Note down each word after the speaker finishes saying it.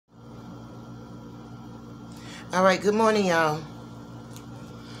Alright, good morning, y'all.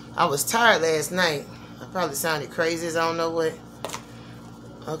 I was tired last night. I probably sounded crazy as I don't know what.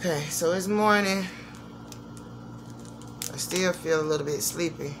 Okay, so it's morning. I still feel a little bit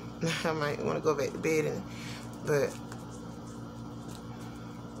sleepy. I might want to go back to bed, but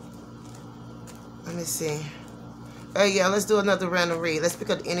let me see. Hey, yeah, let's do another random read. Let's pick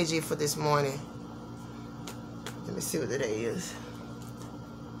up the energy for this morning. Let me see what the day is.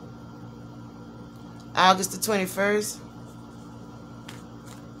 August the 21st.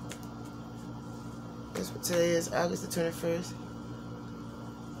 That's what today is, August the 21st.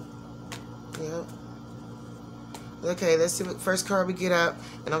 Yep. Okay, let's see what first card we get out.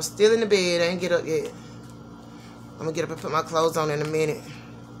 And I'm still in the bed. I ain't get up yet. I'm going to get up and put my clothes on in a minute.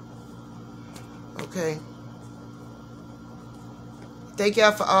 Okay. Thank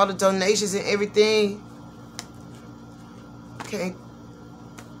y'all for all the donations and everything. Okay.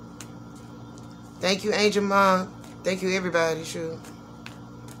 Thank you, Angel Mom. Thank you, everybody. Sure.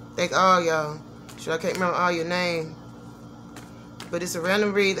 Thank all y'all. Sure, I can't remember all your name. But it's a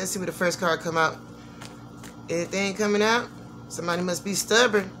random read. Let's see what the first card come out. Anything coming out? Somebody must be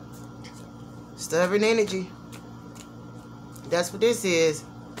stubborn. Stubborn energy. That's what this is.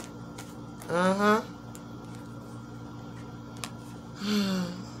 Uh-huh.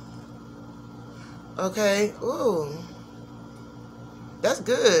 Okay. Ooh. That's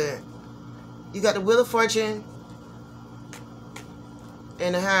good. You got the Wheel of Fortune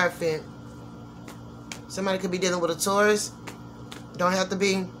and the Hierophant. Somebody could be dealing with a Taurus. Don't have to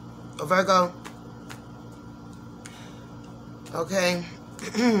be a Virgo. Okay.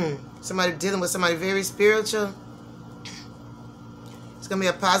 Somebody dealing with somebody very spiritual. It's going to be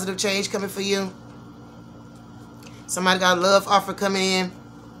a positive change coming for you. Somebody got a love offer coming in.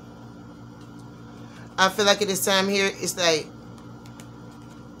 I feel like at this time here, it's like,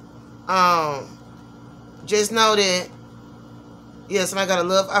 just know that, yeah, somebody got a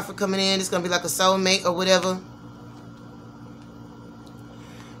love offer coming in. It's going to be like a soulmate or whatever.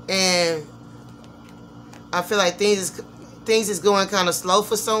 And I feel like things is going kind of slow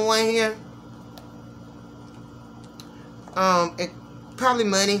for someone here. Probably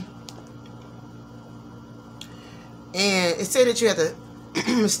money. And it said that you have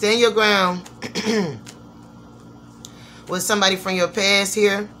to stand your ground with somebody from your past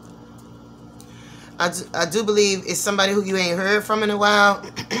here. I do believe it's somebody who you ain't heard from in a while.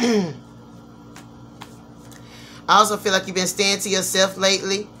 I also feel like you've been staying to yourself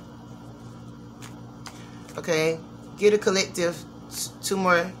lately. Okay. Get a collective. 2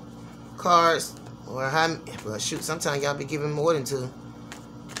 more cards. Or how, well, shoot, sometimes y'all be giving more than 2.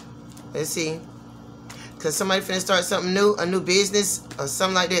 Let's see. Because somebody finna start something new, a new business, or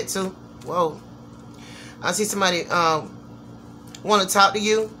something like that too. Whoa. I see somebody want to talk to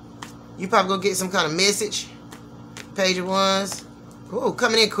you. You probably gonna get some kind of message. Page of Wands. Ooh,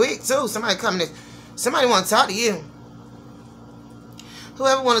 coming in quick too. Somebody coming in. Somebody want to talk to you.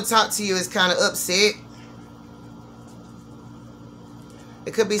 Whoever want to talk to you is kind of upset.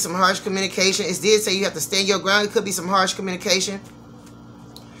 It could be some harsh communication. It did say you have to stand your ground. It could be some harsh communication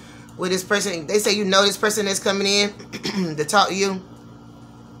with this person. They say you know this person that's coming in to talk to you.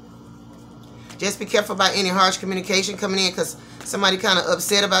 Just be careful about any harsh communication coming in, because somebody kind of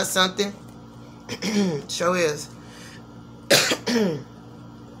upset about something. Sure is.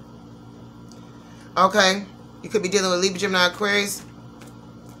 Okay. You could be dealing with Libra, Gemini, Aquarius.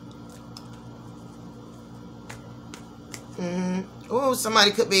 Oh, somebody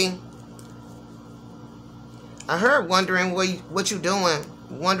could be, I heard, wondering what you doing.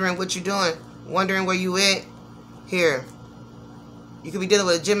 Wondering what you doing. Wondering where you at. Here. You could be dealing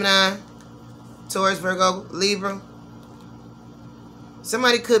with a Gemini, Taurus, Virgo, Libra.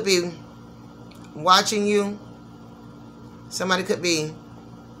 Somebody could be watching you. Somebody could be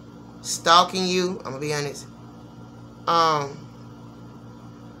stalking you. I'm going to be honest. I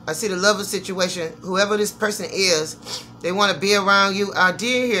see the lover situation. Whoever this person is, they want to be around you. I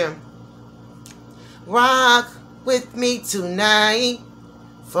did hear, rock with me tonight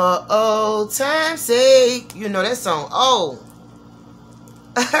for old time's sake. You know that song. Oh,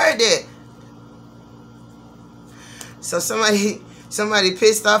 I heard that. So somebody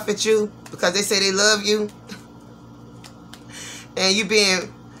pissed off at you because they say they love you, and you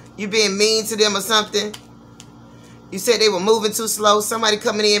being mean to them or something. You said they were moving too slow. Somebody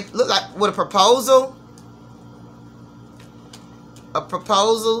coming in, look like with a proposal. A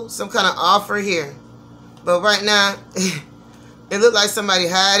proposal, some kind of offer here. But right now, it looked like somebody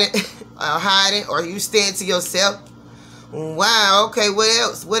hiding, or you stand to yourself. Wow, okay, what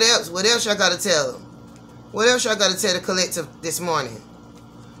else? What else? What else y'all got to tell them? What else y'all got to tell the collective this morning?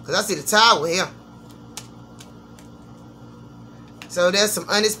 Because I see the tower here. So there's some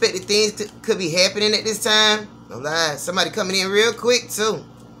unexpected things could be happening at this time. No lie. Somebody coming in real quick too.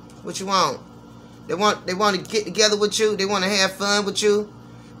 What you want? They want to get together with you. They want to have fun with you.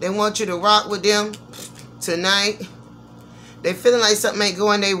 They want you to rock with them tonight. They feeling like something ain't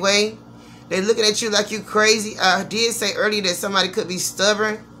going their way. They looking at you like you crazy. I did say earlier that somebody could be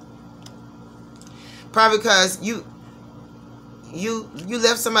stubborn. Probably because you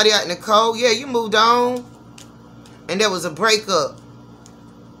left somebody out in the cold. Yeah, you moved on. And there was a breakup.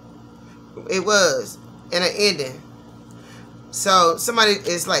 It was. And an ending. So somebody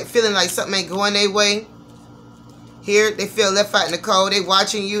is like feeling like something ain't going their way. Here, they feel left out in the cold. They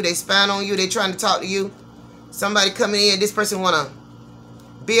watching you. They spying on you. They trying to talk to you. Somebody coming in. This person want to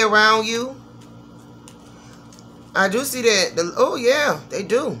be around you. I do see that. Oh, yeah, they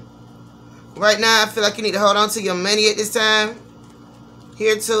do. Right now, I feel like you need to hold on to your money at this time.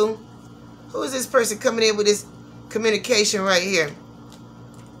 Here, too. Who is this person coming in with this communication right here?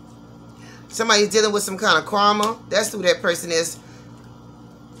 Somebody's dealing with some kind of karma. That's who that person is.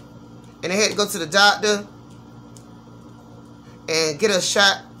 And they had to go to the doctor and get a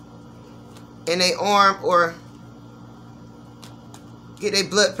shot in their arm or get their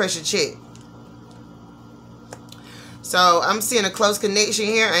blood pressure checked. So I'm seeing a close connection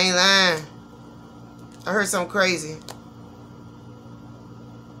here. I ain't lying. I heard something crazy.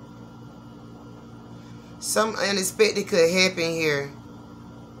 Something unexpected could happen here.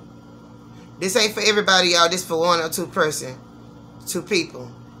 This ain't for everybody, y'all. This for one or two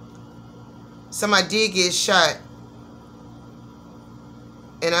people. Somebody did get shot.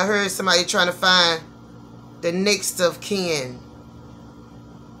 And I heard somebody trying to find the next of kin.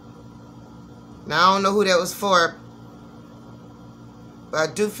 Now, I don't know who that was for. But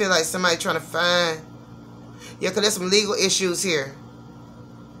I do feel like somebody trying to find... Yeah, because there's some legal issues here.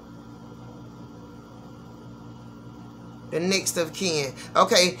 The next of kin.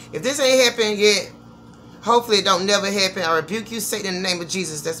 Okay, if this ain't happened yet, hopefully it don't never happen. I rebuke you, Satan, in the name of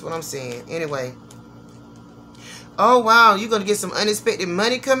Jesus. That's what I'm saying. Anyway. Oh, wow. You're going to get some unexpected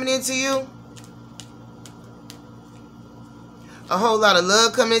money coming into you. A whole lot of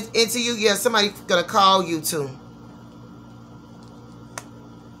love coming into you. Yeah, somebody's going to call you too.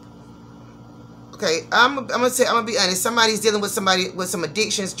 Okay, I'm gonna be honest. Somebody's dealing with somebody with some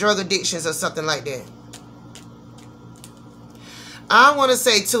addictions, drug addictions or something like that. I want to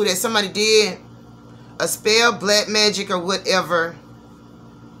say too that somebody did a spell, black magic or whatever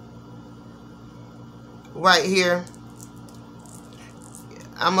right here.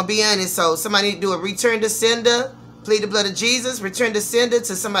 I'm gonna be honest. So somebody need to do a return to sender, plead the blood of Jesus, return to sender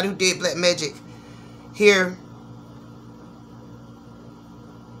to somebody who did black magic here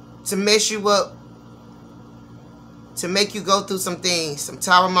to mess you up, to make you go through some things, some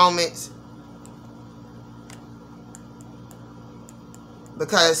tower moments.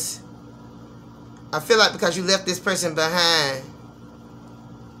 Because I feel like because you left this person behind,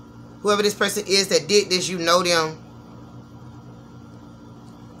 whoever this person is that did this, you know them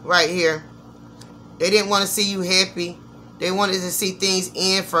right here. They didn't want to see you happy. They wanted to see things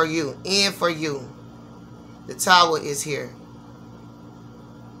end for you. End for you. The tower is here.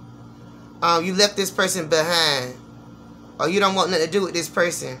 You left this person behind. Or you don't want nothing to do with this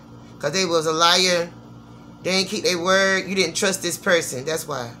person. Because they was a liar. They didn't keep their word. You didn't trust this person. That's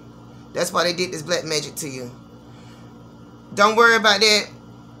why. That's why they did this black magic to you. Don't worry about that.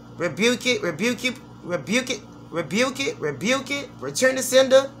 Rebuke it. Rebuke it. Rebuke it. Rebuke it. Rebuke it. Return to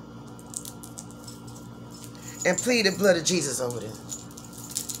sender. And plead the blood of Jesus over them.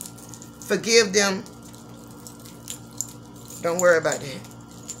 Forgive them. Don't worry about that.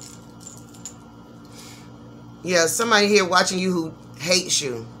 Yeah, somebody here watching you who hates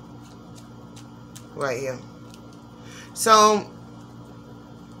you. Right here. So,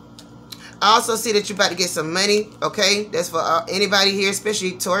 I also see that you're about to get some money. Okay? That's for anybody here,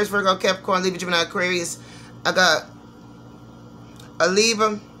 especially Taurus, Virgo, Capricorn, Libra, Gemini, Aquarius. I got a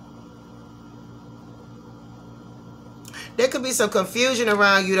Libra. There could be some confusion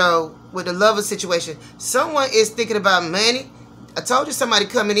around you, though, with the lover situation. Someone is thinking about money. I told you somebody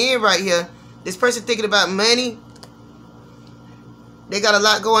coming in right here. This person thinking about money. They got a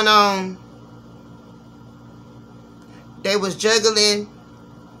lot going on. They was juggling.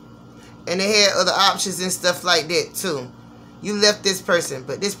 And they had other options and stuff like that, too. You left this person.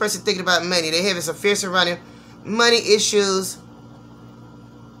 But this person thinking about money. They having some fear surrounding money issues.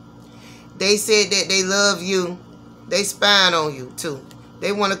 They said that they love you. They spying on you, too.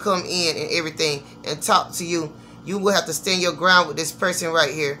 They want to come in and everything and talk to you. You will have to stand your ground with this person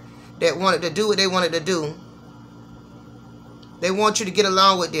right here that wanted to do what they wanted to do. They want you to get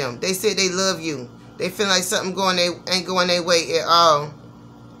along with them. They said they love you. They feel like something ain't going their way at all.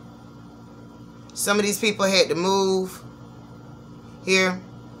 Some of these people had to move here.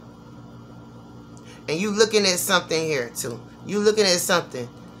 And you looking at something here too. You looking at something.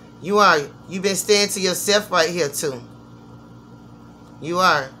 You've been staying to yourself right here too. You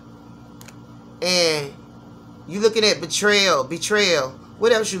are. And you looking at betrayal.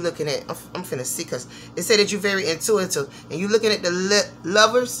 What else you looking at? I'm finna see, because it said that you're very intuitive. And you looking at the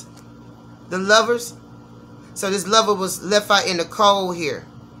lovers. The lovers. So this lover was left out in the cold here.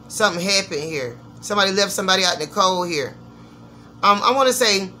 Something happened here. Somebody left somebody out in the cold here. I want to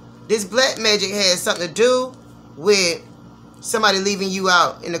say this black magic has something to do with somebody leaving you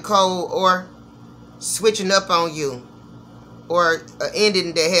out in the cold, or switching up on you, or an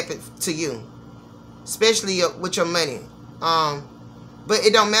ending that happened to you, especially with your money. But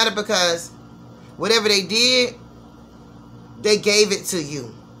it don't matter, because whatever they did, they gave it to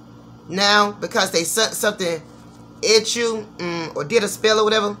you. Now, because they sent something at you, or did a spell or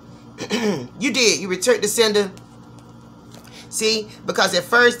whatever, you did. You returned the sender. See, because at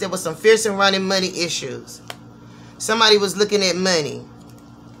first there was some fierce and running money issues. Somebody was looking at money.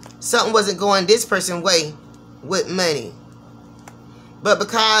 Something wasn't going this person's way with money. But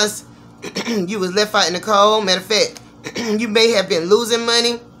because you was left out in the cold, matter of fact, you may have been losing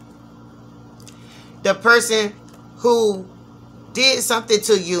money. The person who did something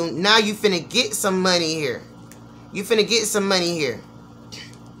to you, now you finna get some money here. You finna get some money here.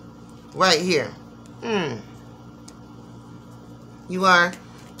 Right here. You are.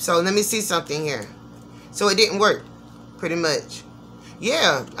 So let me see something here. So it didn't work, pretty much.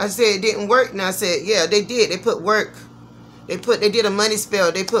 Yeah, I said it didn't work. Now I said, yeah, they did. They put work. They did a money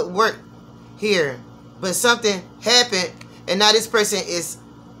spell. They put work here. But something happened, and now this person is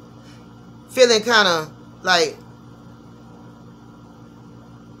feeling kind of like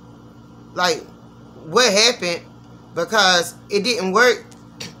what happened, because it didn't work.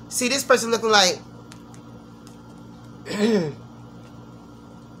 See, this person looking like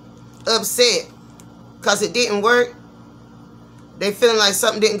upset because it didn't work. They feeling like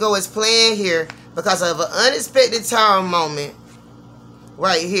something didn't go as planned here because of an unexpected tower moment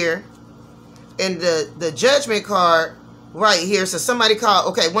right here. And the judgment card right here. So somebody called,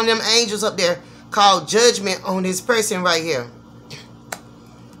 okay, one of them angels up there called judgment on this person right here.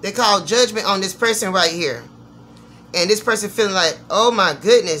 They called judgment on this person right here. And this person feeling like, oh my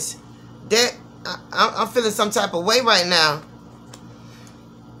goodness, that I'm feeling some type of way right now.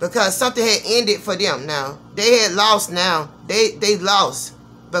 Because something had ended for them now. They had lost now. They lost.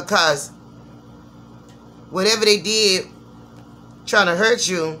 Because whatever they did trying to hurt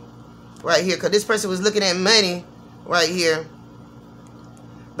you right here. Because this person was looking at money right here.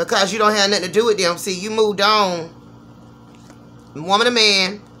 Because you don't have nothing to do with them. See, you moved on, woman or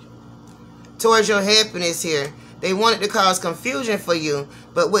man, towards your happiness here. They wanted to cause confusion for you.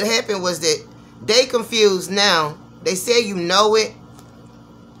 But what happened was that they confused now. They said you know it.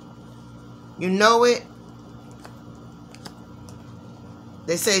 You know it.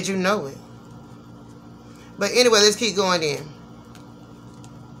 They said you know it. But anyway, let's keep going in.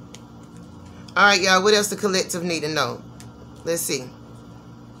 Alright, y'all. What else the collective need to know? Let's see.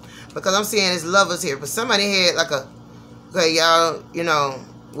 Because I'm seeing there's lovers here. But somebody had like a... Okay, y'all, you know,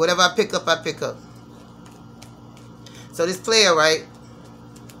 whatever I pick up, I pick up. So this player, right?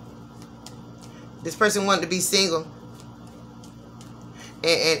 This person wanted to be single.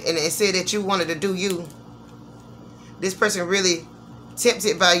 And it said that you wanted to do you. This person really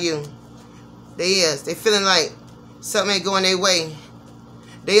tempted by you. They feeling like something ain't going their way.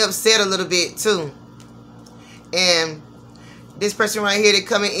 They upset a little bit too. And this person right here, they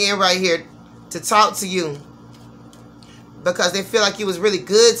coming in right here to talk to you. Because they feel like you was really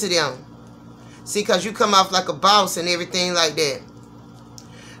good to them. See, because you come off like a boss and everything like that.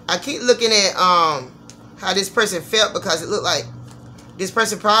 I keep looking at how this person felt, because it looked like this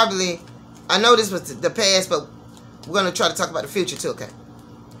person probably, I know this was the past, but we're going to try to talk about the future too, okay?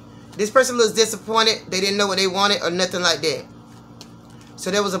 This person looks disappointed. They didn't know what they wanted or nothing like that. So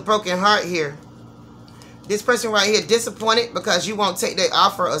there was a broken heart here. This person right here disappointed because you won't take their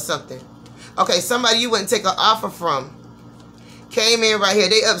offer or something. Okay, somebody you wouldn't take an offer from came in right here.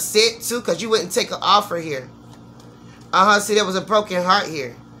 They upset too because you wouldn't take an offer here. See, there was a broken heart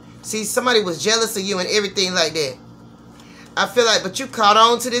here. See, somebody was jealous of you and everything like that. I feel like, but you caught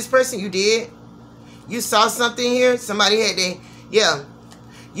on to this person. You did. You saw something here. Somebody had their, yeah.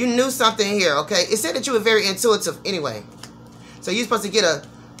 You knew something here, okay? It said that you were very intuitive anyway. So you're supposed to get a,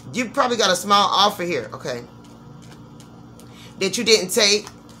 you probably got a small offer here, okay? That you didn't take.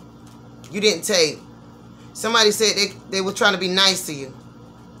 You didn't take. Somebody said they were trying to be nice to you.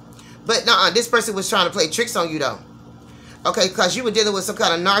 But this person was trying to play tricks on you though. Okay, because you were dealing with some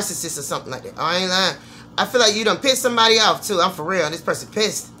kind of narcissist or something like that. I ain't lying. I feel like you done pissed somebody off too. I'm for real. This person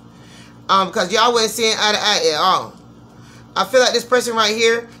pissed. Because y'all wasn't seeing eye to eye at all. I feel like this person right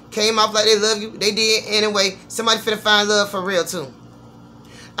here came off like they love you. They did anyway. Somebody finna find love for real too.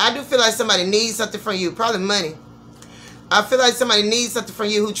 I do feel like somebody needs something from you. Probably money. I feel like somebody needs something from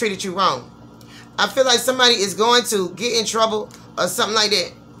you who treated you wrong. I feel like somebody is going to get in trouble or something like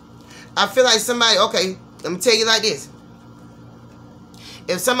that. I feel like somebody, okay, let me tell you like this.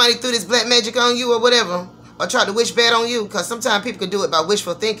 If somebody threw this black magic on you or whatever, or tried to wish bad on you, because sometimes people can do it by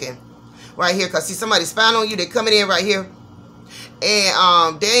wishful thinking. Right here, because see somebody spying on you, they coming in right here.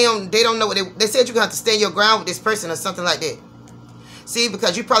 And they don't know what they said you're going to have to stand your ground with this person or something like that. See,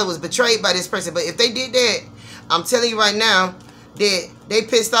 because you probably was betrayed by this person. But if they did that, I'm telling you right now that they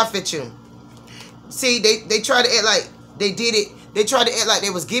pissed off at you. See, they tried to act like they did it. They tried to act like they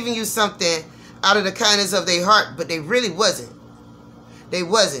was giving you something out of the kindness of their heart, but they really wasn't. They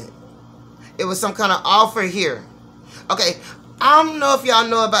wasn't. It was some kind of offer here. Okay, I don't know if y'all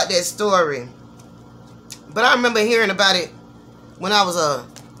know about that story, but I remember hearing about it when I was a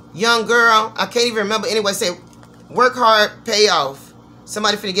young girl. I can't even remember. Anyway, say, work hard, pay off.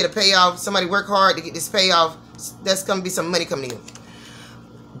 Somebody finna get a payoff. Somebody work hard to get this payoff. That's gonna be some money coming in.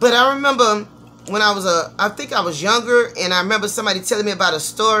 But I remember when I think I was younger, and I remember somebody telling me about a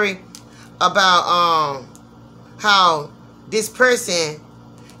story about how this person,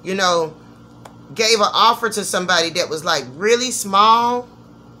 you know, gave an offer to somebody that was like really small.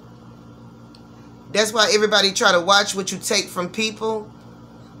 That's why everybody try to watch what you take from people.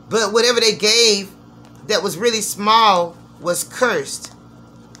 But whatever they gave that was really small was cursed.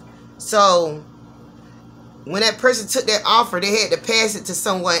 So when that person took that offer, they had to pass it to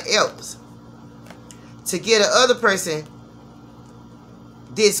someone else to get the other person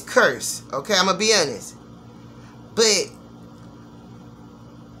this curse. Okay, I'm gonna be honest. But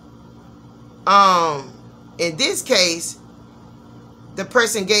in this case, the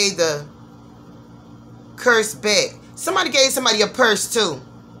person gave the curse back. Somebody gave somebody a purse too.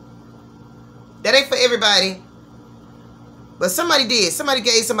 That ain't for everybody, but somebody did. Somebody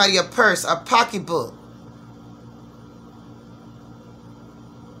gave somebody a purse, a pocketbook,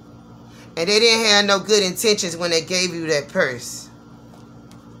 and they didn't have no good intentions when they gave you that purse.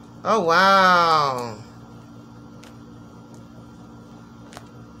 Oh wow.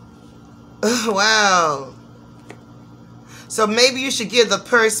 Wow. So maybe you should give the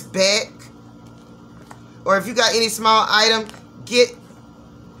purse back. Or if you got any small item, get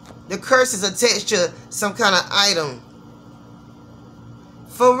the curse is attached to some kind of item.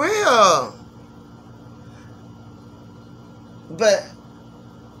 For real. But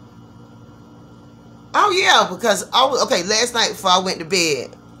oh yeah, because okay, last night before I went to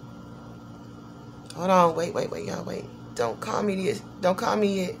bed. Hold on, wait, y'all, wait. Don't call me this. Don't call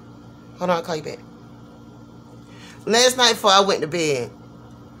me yet. Hold on, I'll call you back. Last night before I went to bed,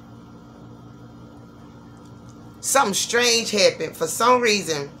 something strange happened for some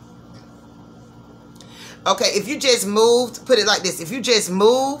reason. Okay, if you just moved, put it like this. If you just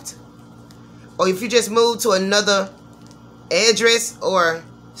moved, or if you just moved to another address or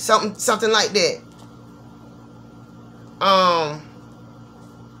something like that,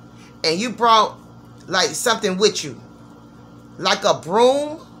 and you brought like something with you, like a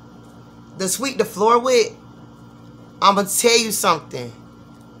broom to sweep the floor with, I'm gonna tell you something.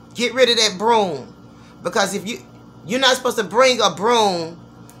 Get rid of that broom, because if you're not supposed to bring a broom.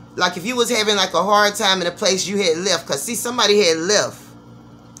 Like if you was having like a hard time in a place you had left, because see, somebody had left,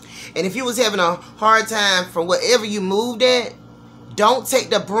 and if you was having a hard time from wherever you moved at, don't take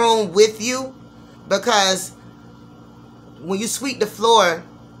the broom with you, because when you sweep the floor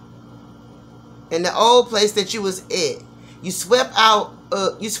in the old place that you was at, you swept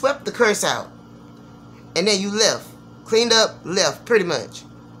the curse out, and then you left, cleaned up, left, pretty much.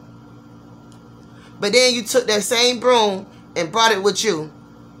 But then you took that same broom and brought it with you.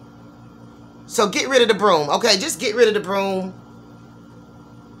 So get rid of the broom, okay? Just get rid of the broom.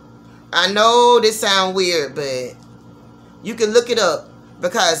 I know this sounds weird, but you can look it up,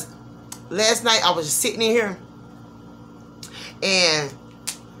 because last night I was just sitting in here, and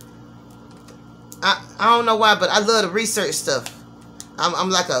I don't know why, but I love to research stuff. I'm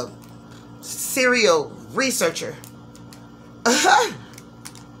like a serial researcher.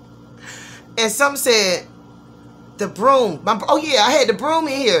 And some said the broom. Oh yeah, I had the broom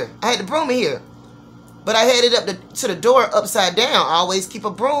in here. But I had it up to the door upside down. I always keep a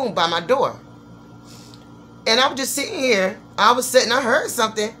broom by my door. And I was just sitting here. I heard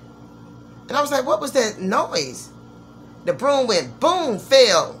something. And I was like, what was that noise? The broom went boom,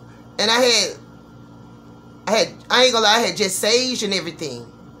 fell. And I ain't gonna lie, I had just sage and everything.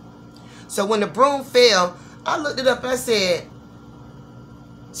 So when the broom fell, I looked it up and I said,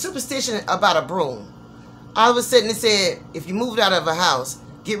 superstition about a broom. All of a sudden it said, if you moved out of a house,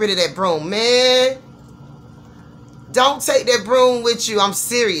 get rid of that broom. Man, don't take that broom with you. I'm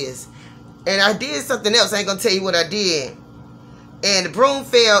serious. And I did something else. I ain't gonna tell you what I did. And the broom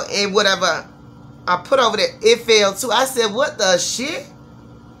fell, and whatever I put over there, it fell too. I said, what the shit?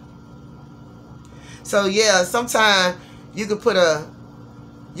 So yeah, sometimes you can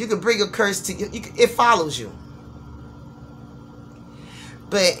bring a curse to you. It follows you.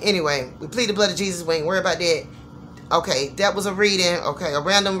 But anyway, we plead the blood of Jesus. We ain't worry about that. Okay, that was a reading. Okay, a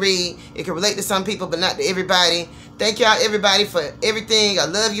random read. It can relate to some people, but not to everybody. Thank y'all, everybody, for everything. I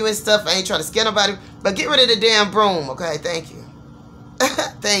love you and stuff. I ain't trying to scare nobody. But get rid of the damn broom. Okay, thank you.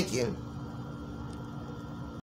 Thank you.